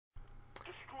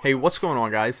Hey, what's going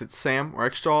on, guys? It's Sam or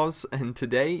Xjaws, and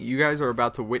today you guys are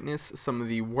about to witness some of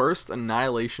the worst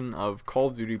annihilation of Call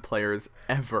of Duty players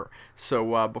ever.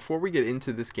 So before we get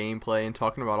into this gameplay and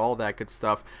talking about all that good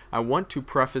stuff, I want to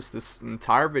preface this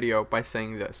entire video by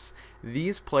saying this.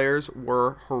 These players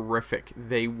were horrific.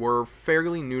 They were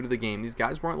fairly new to the game. These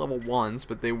guys weren't level 1s,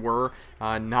 but they were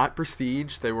not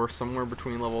prestige. They were somewhere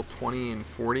between level 20 and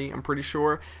 40, I'm pretty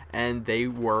sure, and they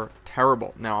were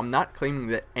terrible. Now, I'm not claiming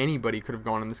that anybody could have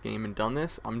gone in this game and done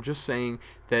this. I'm just saying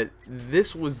that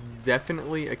this was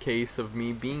definitely a case of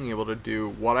me being able to do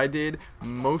what I did,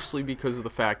 mostly because of the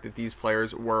fact that these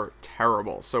players were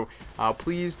terrible. So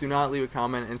please do not leave a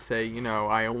comment and say, you know,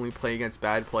 I only play against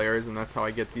bad players and that's how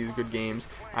I get these good games.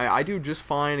 I do just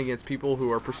fine against people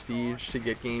who are prestige to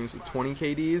get games with 20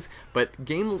 KDs, but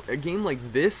a game like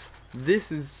this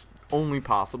is only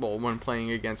possible when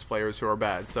playing against players who are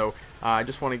bad. So I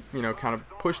just want to, you know, kind of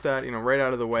push that, you know, right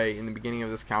out of the way in the beginning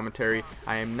of this commentary.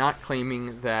 I am not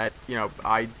claiming that, you know,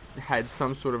 I had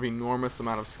some sort of enormous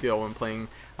amount of skill in playing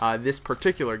this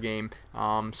particular game,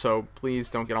 so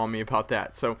please don't get on me about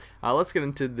that. So let's get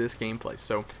into this gameplay.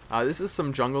 So this is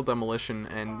some jungle demolition,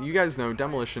 and you guys know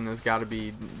demolition has got to be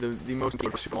the most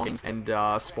important,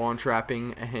 and spawn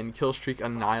trapping and kill streak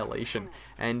annihilation,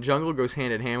 and jungle goes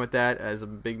hand in hand with that as a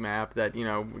big map that, you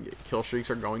know, kill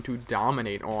streaks are going to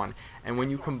dominate on. And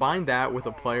when you combine that with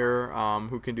a player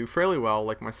who can do fairly well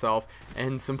like myself,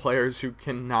 and some players who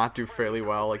cannot do fairly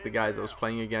well like the guys I was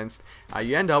playing against,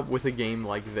 you end up with a game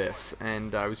like this.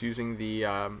 And I was using the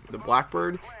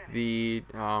Blackbird, the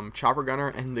chopper gunner,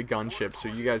 and the gunship. So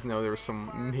you guys know there was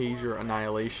some major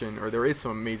annihilation, or there is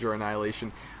some major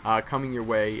annihilation coming your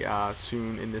way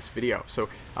soon in this video. So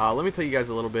let me tell you guys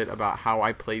a little bit about how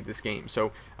I played this game.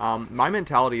 So my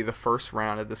mentality the first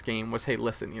round of this game was, hey,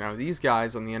 listen, you know, these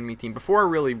guys on the enemy team, before I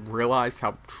really realized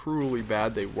how truly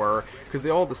bad they were, because they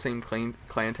all had the same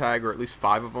clan tag, or at least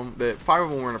 5 of them. The 5 of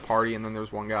them were in a party, and then there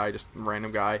was one guy, just a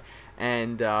random guy.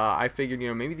 And I figured, you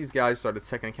know, maybe these guys started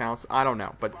second accounts. I don't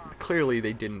know, but clearly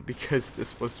they didn't, because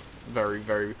this was very,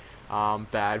 very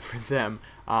bad for them.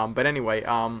 But anyway,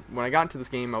 when I got into this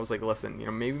game, I was like, listen, you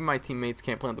know, maybe my teammates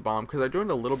can't plant the bomb, because I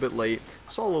joined a little bit late,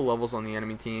 saw low levels on the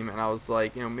enemy team, and I was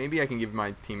like, you know, maybe I can give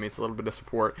my teammates a little bit of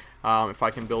support if I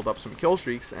can build up some kill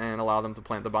streaks and allow them to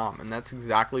plant the bomb. And that's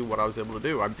exactly what I was able to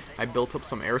do. I built up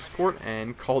some air support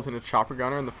and called in a chopper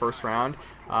gunner in the first round.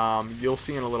 You'll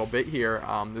see in a little bit here,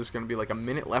 there's going to be like a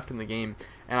minute left in the game,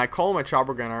 and I call my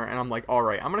chopper gunner, and I'm like,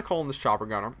 alright, I'm going to call in this chopper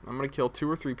gunner. I'm going to kill 2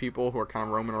 or 3 people who are kind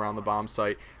of roaming around the bomb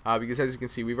site, because as you can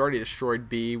see, we've already destroyed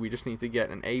B. We just need to get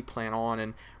an A plant on,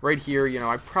 and right here, you know,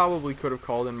 I probably could have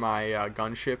called in my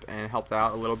gunship and helped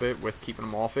out a little bit with keeping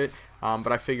them off it.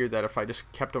 But I figured that if I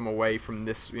just kept them away from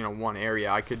this, you know, one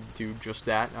area, I could do just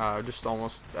that, just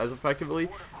almost as effectively.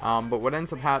 But what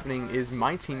ends up happening is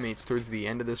my teammates towards the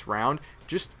end of this round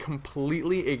just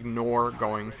completely ignore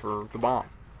going for the bomb.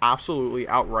 Absolutely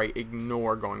outright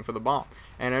ignore going for the bomb.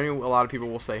 And I know a lot of people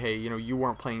will say, hey, you know, you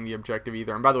weren't playing the objective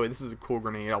either. And by the way, this is a cool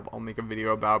grenade I'll make a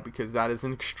video about, because that is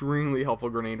an extremely helpful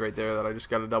grenade right there that I just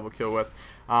got a double kill with.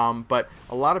 But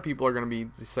a lot of people are going to be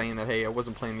saying that, hey, I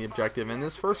wasn't playing the objective. And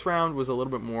this first round was a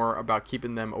little bit more about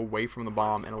keeping them away from the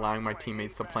bomb and allowing my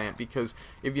teammates to plant. Because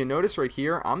if you notice right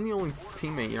here, I'm the only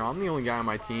teammate, you know, I'm the only guy on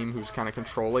my team who's kind of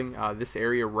controlling this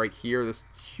area right here, this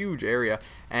huge area.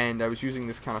 And I was using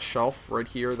this kind of shelf right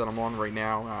here that I'm on right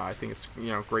now. I think it's, you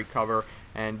know, great cover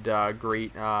and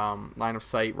great line of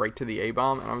sight right to the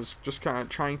A-bomb, and I was just kind of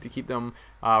trying to keep them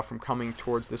from coming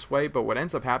towards this way. But what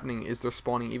ends up happening is they're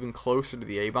spawning even closer to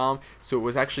the A-bomb, so it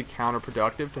was actually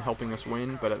counterproductive to helping us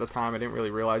win. But at the time I didn't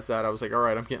really realize that. I was like,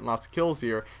 alright, I'm getting lots of kills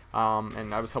here,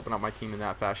 and I was helping out my team in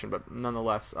that fashion. But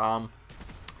nonetheless,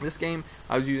 this game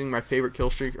I was using my favorite kill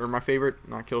streak, or my favorite,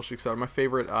 not kill streak setup, my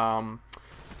favorite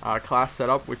class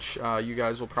setup, which you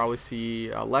guys will probably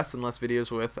see less and less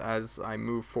videos with as I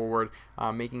move forward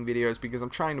making videos, because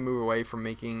I'm trying to move away from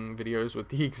making videos with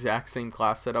the exact same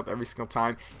class setup every single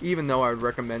time, even though I would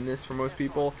recommend this for most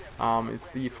people. It's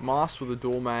the FAMAS with a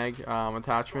dual mag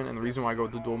attachment, and the reason why I go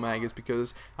with the dual mag is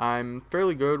because I'm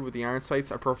fairly good with the iron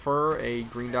sights. I prefer a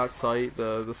green dot sight,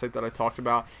 the sight that I talked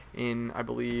about in, I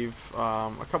believe,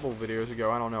 a couple of videos ago.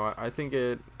 I don't know. I think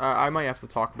I might have to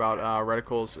talk about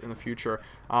reticles in the future.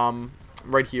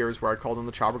 Right here is where I called in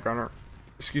the chopper gunner.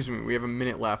 Excuse me, we have a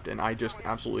minute left, and I just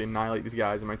absolutely annihilate these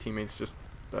guys, and my teammates just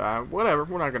whatever,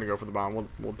 we're not going to go for the bomb,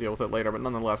 we'll deal with it later, but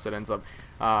nonetheless it ends up,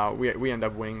 we end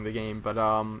up winning the game. But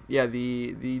yeah,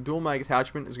 the dual mag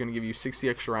attachment is going to give you 60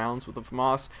 extra rounds with the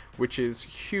FAMAS, which is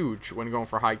huge when going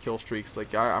for high kill streaks.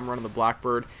 Like I'm running the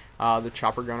Blackbird, the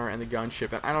chopper gunner and the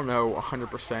gunship, and I don't know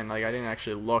 100%, like I didn't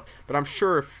actually look, but I'm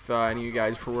sure if any of you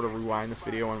guys were to rewind this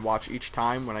video and watch each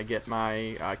time when I get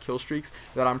my kill streaks,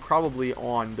 that I'm probably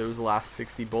on those last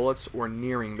 60 bullets or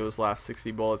nearing those last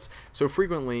 60 bullets. So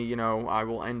frequently, you know, I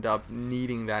will end up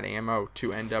needing that ammo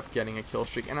to end up getting a kill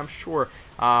streak, and I'm sure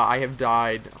I have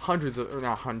died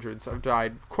I've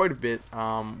died quite a bit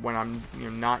when I'm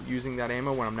not using that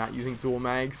ammo, when I'm not using dual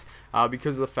mags,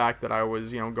 because of the fact that I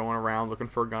was going around looking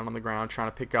for a gun on the ground, trying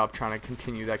to pick up, trying to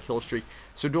continue that kill streak.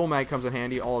 So dual mag comes in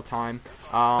handy all the time.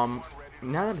 Now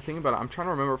that I think about it, I'm trying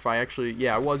to remember if I actually,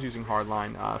 yeah, I was using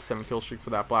hardline, 7 kill streak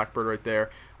for that blackbird right there.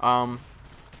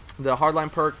 The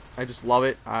hardline perk, I just love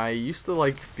it. I used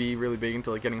to be really big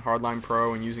into getting hardline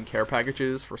pro and using care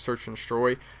packages for search and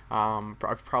destroy.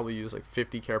 I've probably used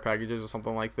 50 care packages or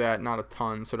something like that, not a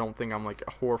ton, so don't think I'm a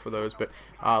whore for those, but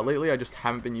lately I just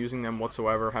haven't been using them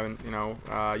whatsoever, haven't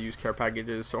used care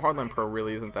packages, so hardline pro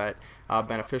really isn't that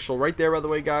beneficial. Right there, by the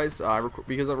way, guys,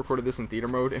 because I recorded this in theater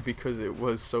mode and because it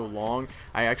was so long,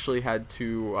 I actually had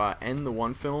to end the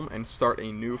one film and start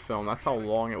a new film. That's how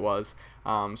long it was.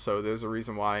 So there's a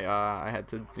reason why I had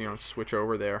to switch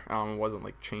over there. It wasn't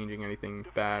changing anything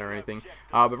bad or anything,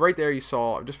 but right there you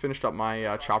saw I just finished up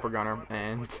my chopper gunner,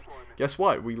 and guess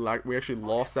what, we actually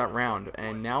lost that round,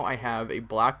 and now I have a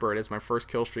blackbird as my first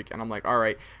kill streak, and I'm like,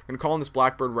 alright, I'm gonna call in this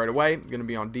blackbird right away. I'm gonna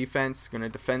be on defense, gonna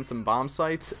defend some bomb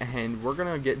sites, and we're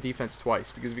gonna get defense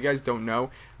twice, because if you guys don't know,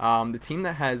 the team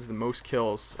that has the most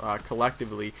kills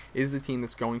collectively is the team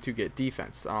that's going to get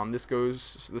defense. This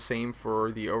goes the same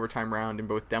for the overtime round in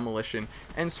both demolition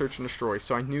and search and destroy.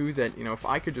 So I knew that if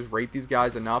I could just rate these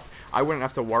guys enough, I wouldn't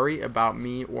have to worry about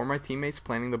me or my teammates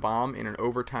planting the bomb in an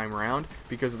overtime round,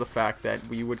 because of the fact that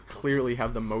we would clearly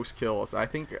have the most kills. I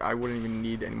think I wouldn't even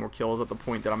need any more kills at the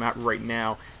point that I'm at right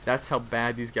now. That's how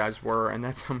bad these guys were, and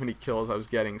that's how many kills I was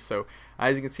getting. So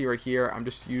as you can see right here, I'm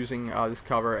just using this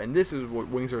cover, and this is what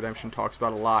Wings of Redemption talks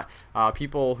about a lot.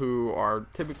 People who are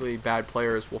typically bad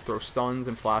players will throw stuns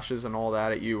and flashes and all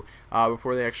that at you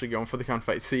before they actually go in for the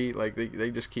gunfight. See, they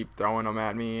just keep throwing them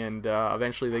at me, and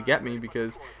eventually they get me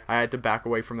because I had to back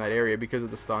away from that area because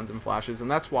of the stuns and flashes, and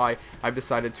that's why I've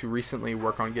decided to recently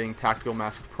work on getting Tactical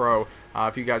Mask Pro.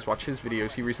 If you guys watch his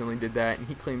videos, he recently did that, and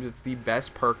he claims it's the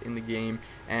best perk in the game,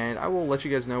 and I will let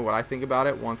you guys know what I think about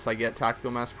it once I get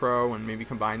Tactical Mask Pro and maybe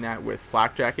combine that with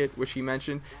Flak Jacket, which he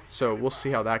mentioned. So we'll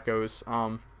see how that goes.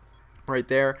 Right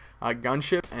there,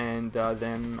 gunship, and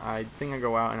then I think I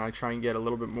go out and I try and get a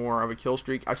little bit more of a kill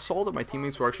streak. I saw that my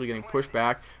teammates were actually getting pushed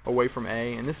back away from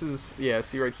A, and this is, yeah,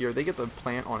 see right here, they get the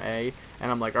plant on A,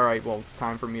 and I'm like, alright, well, it's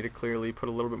time for me to clearly put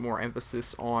a little bit more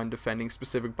emphasis on defending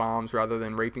specific bombs rather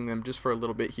than raping them just for a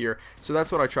little bit here. So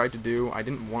that's what I tried to do. I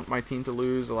didn't want my team to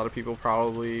lose. A lot of people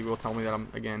probably will tell me that I'm,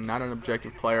 again, not an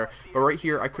objective player, but right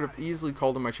here I could have easily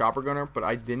called in my chopper gunner, but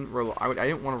I didn't want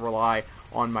to rely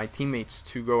on my teammates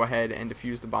to go ahead and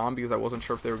defuse the bomb because I wasn't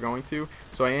sure if they were going to.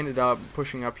 So I ended up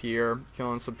pushing up here,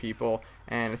 killing some people,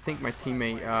 and I think my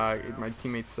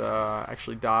teammates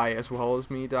actually die as well as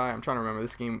me die. I'm trying to remember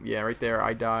this game. Yeah, right there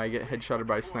I die, I get headshotted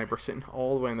by a sniper sitting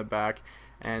all the way in the back,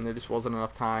 and there just wasn't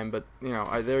enough time. But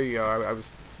there you go. I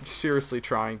was seriously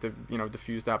trying to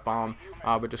defuse that bomb,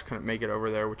 but just couldn't make it over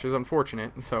there, which is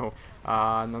unfortunate. So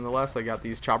nonetheless, I got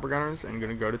these chopper gunners and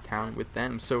gonna go to town with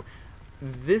them. So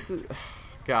this is,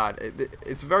 God,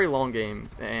 it's a very long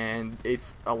game, and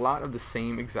it's a lot of the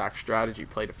same exact strategy.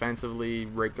 Play defensively,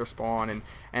 rape their spawn, and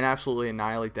absolutely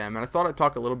annihilate them. And I thought I'd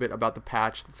talk a little bit about the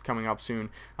patch that's coming up soon,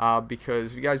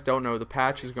 because if you guys don't know, the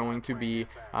patch is going to be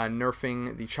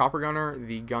nerfing the chopper gunner,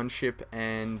 the gunship,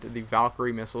 and the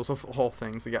Valkyrie missiles, of all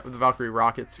things, the Valkyrie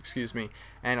rockets, excuse me.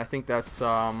 And I think that's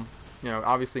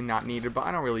obviously not needed, but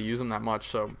I don't really use them that much,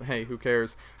 so hey, who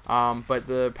cares? But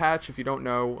the patch, if you don't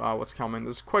know what's coming,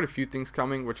 there's quite a few things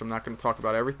coming, which I'm not going to talk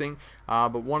about everything,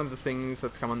 but one of the things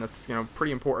that's coming that's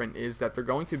pretty important is that they're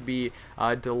going to be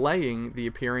delaying the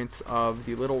appearance of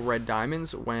the little red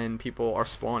diamonds when people are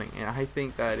spawning, and I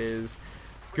think that is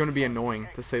going to be annoying,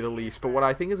 to say the least. But what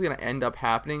I think is going to end up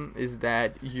happening is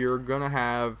that you're going to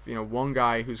have one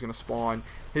guy who's going to spawn,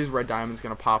 his red diamond's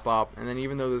going to pop up, and then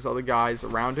even though there's other guys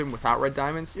around him without red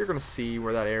diamonds, you're going to see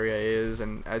where that area is,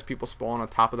 and as people spawn on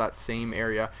top of that same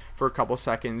area for a couple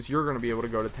seconds, you're going to be able to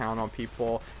go to town on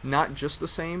people, not just the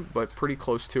same, but pretty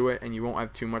close to it, and you won't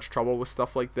have too much trouble with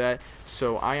stuff like that.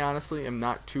 So I honestly am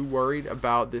not too worried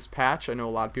about this patch. I know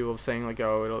a lot of people are saying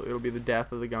oh, it'll be the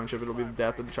death of the gunship, it'll be the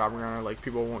death of the chopper gunner,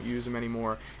 people people won't use them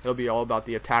anymore. It'll be all about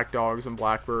the attack dogs and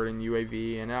Blackbird and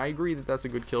UAV, and I agree that that's a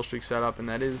good kill streak setup, and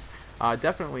that is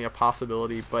definitely a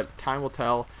possibility, but time will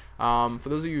tell. For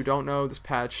those of you who don't know, this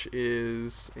patch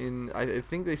is in, I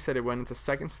think they said it went into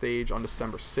second stage on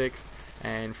December 6th,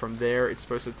 and from there it's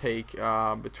supposed to take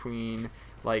between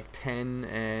like 10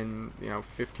 and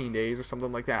 15 days or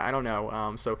something like that. I don't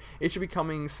know. So it should be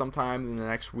coming sometime in the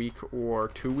next week or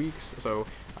 2 weeks. So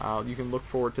you can look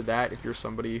forward to that if you're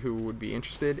somebody who would be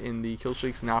interested in the kill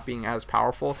streaks not being as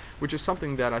powerful, which is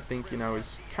something that I think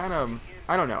is kind of,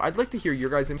 I don't know. I'd like to hear your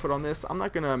guys' input on this. I'm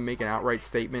not gonna make an outright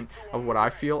statement of what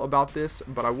I feel about this,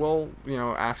 but I will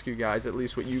ask you guys at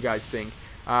least what you guys think.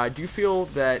 Do you feel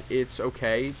that it's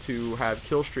okay to have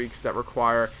kill streaks that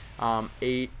require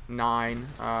 8, 9,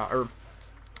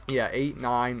 8,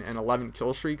 9, and 11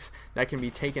 kill streaks that can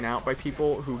be taken out by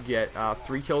people who get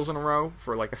 3 kills in a row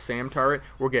for like a SAM turret,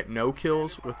 or get no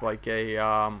kills with like a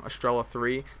Estrella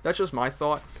 3? That's just my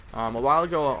thought. A while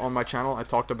ago on my channel, I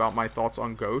talked about my thoughts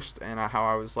on Ghost and how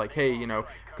I was like, hey,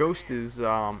 Ghost is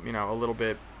a little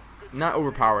bit not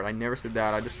overpowered. I never said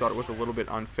that. I just thought it was a little bit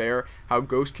unfair how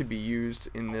Ghost could be used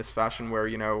in this fashion where,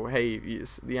 hey,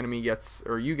 the enemy gets,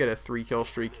 or you get a 3 kill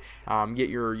streak, get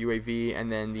your UAV,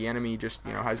 and then the enemy just,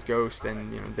 has Ghost,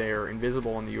 and, they're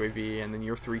invisible on the UAV, and then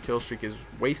your 3 kill streak is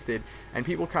wasted. And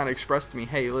people kind of expressed to me,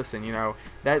 hey, listen,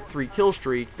 that 3 kill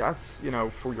streak, that's,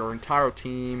 for your entire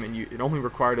team, and it only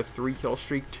required a 3 kill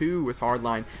streak too with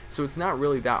hardline, so it's not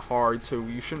really that hard, so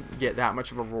you shouldn't get that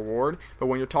much of a reward. But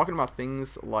when you're talking about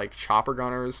things like chopper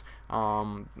gunners,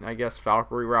 I guess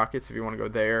Valkyrie rockets if you want to go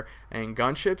there, and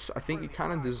gunships, I think you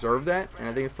kind of deserve that, and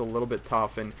I think it's a little bit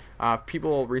tough. And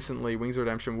people recently, Wings of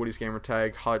Redemption, Woody's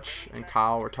Gamertag, Hutch, and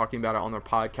Kyle were talking about it on their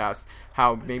podcast,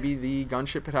 how maybe the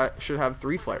gunship should have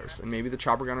 3 flares, and maybe the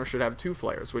chopper gunner should have 2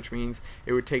 flares, which means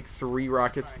it would take 3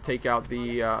 rockets to take out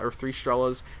the, or 3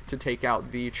 Strellas to take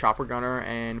out the chopper gunner,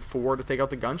 and 4 to take out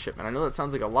the gunship. And I know that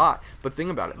sounds like a lot, but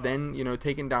think about it. Then,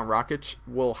 taking down rockets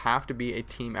will have to be a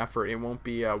team effort. It won't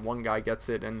be one guy gets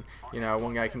it and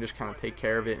one guy can just kind of take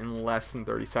care of it in less than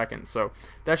 30 seconds. So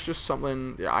that's just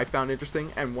something that I found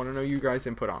interesting and want to know you guys'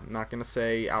 input on. I'm not going to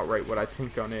say outright what I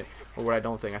think on it or what I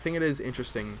don't think. I think it is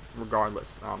interesting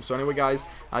regardless. So anyway, guys,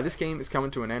 this game is coming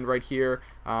to an end right here.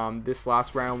 This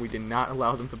last round we did not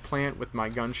allow them to plant with my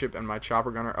gunship and my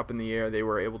chopper gunner up in the air. They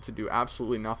were able to do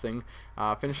absolutely nothing.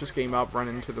 Finish this game up, run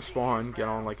into the spawn, get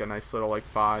on like a nice little like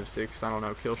 5, 6, I don't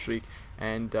know, kill streak.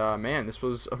 And man, this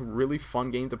was a really fun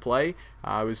game to play.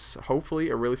 It was hopefully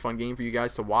a really fun game for you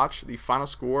guys to watch. The final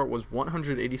score was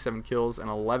 187 kills and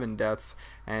 11 deaths,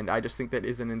 and I just think that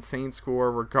is an insane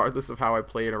score regardless of how I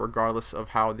played or regardless of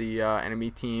how the enemy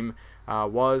team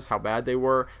was, how bad they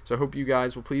were. So I hope you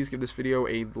guys will please give this video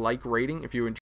a like rating if you enjoyed.